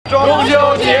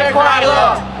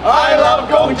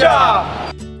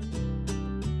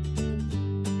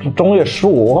正月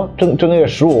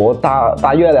15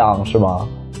大月亮是吗？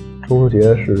中秋节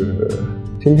是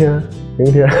今天、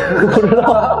明天，不知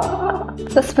道。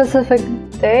The specific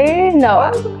day?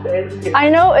 No. I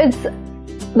know it's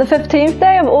the 15th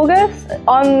day of August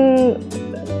on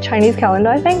Chinese calendar,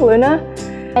 I think, lunar.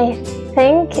 I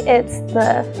think it's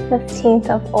the 15th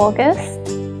of August,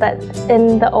 but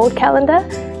in the old calendar.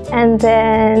 And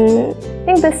then I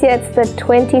think this year it's the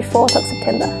 24th of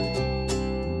September.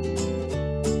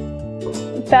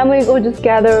 Families all just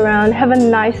gather around, have a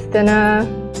nice dinner.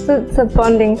 So it's a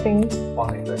bonding thing.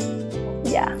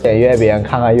 Yeah. 点月饼，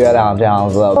看看月亮这样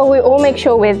子。 Well, we all make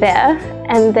sure we're there,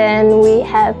 and then we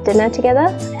have dinner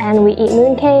together, and we eat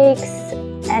mooncakes,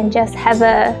 and just have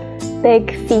a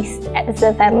big feast as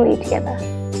a family together.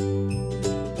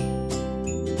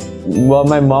 Well,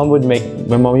 my mom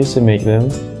used to make them.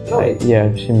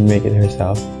 Yeah, she would make it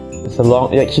herself. It's a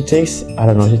long, she takes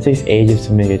ages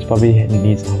to make it. She probably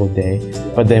needs a whole day.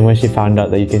 But then when she found out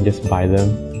that you can just buy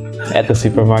them at the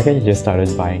supermarket, she just started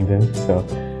buying them. So.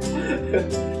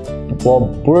 我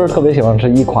不是特别喜欢吃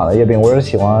一款的月饼，我是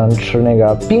喜欢吃那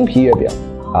个冰皮月饼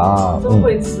啊。真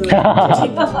会吃。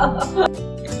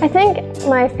I think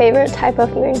my favorite type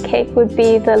of mooncake would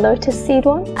be the lotus seed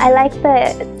one. I like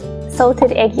the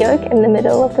salted egg yolk in the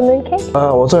middle of the mooncake.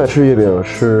 我最爱吃月饼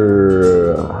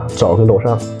是枣跟豆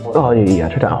沙。也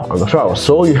是这样，是吧？我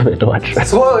所有月饼都爱吃。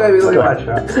所有月饼都爱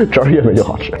吃。只要是月饼就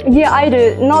好吃。Yeah, I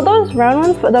do. Not those round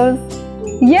ones, but those.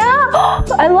 Yeah,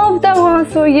 I love that one.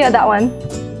 So yeah, that one.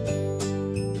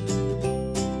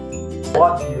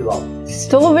 What do you love?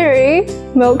 Strawberry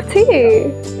milk tea.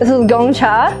 This is Gong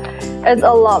Cha. It's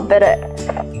a lot better.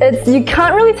 You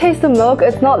can't really taste the milk.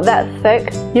 It's not that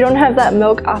thick. You don't have that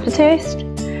milk aftertaste.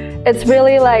 It's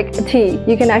really like tea.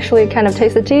 You can actually kind of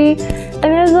taste the tea.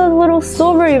 And there's those little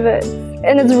strawberry bits.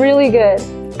 And it's really good.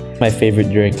 My favorite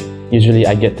drink. Usually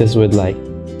I get this with like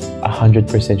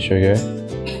 100% sugar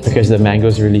because the mango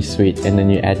is really sweet and then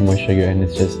you add more sugar and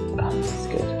it's just, it's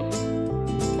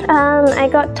good. I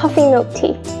got toffee milk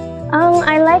tea.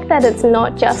 I like that it's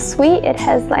not just sweet. It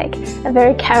has like a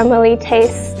very caramelly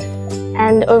taste.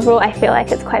 And overall I feel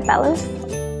like it's quite balanced.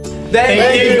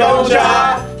 Thank you, Gong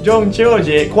Cha! 中秋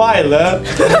节快乐！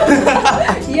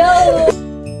 Yo!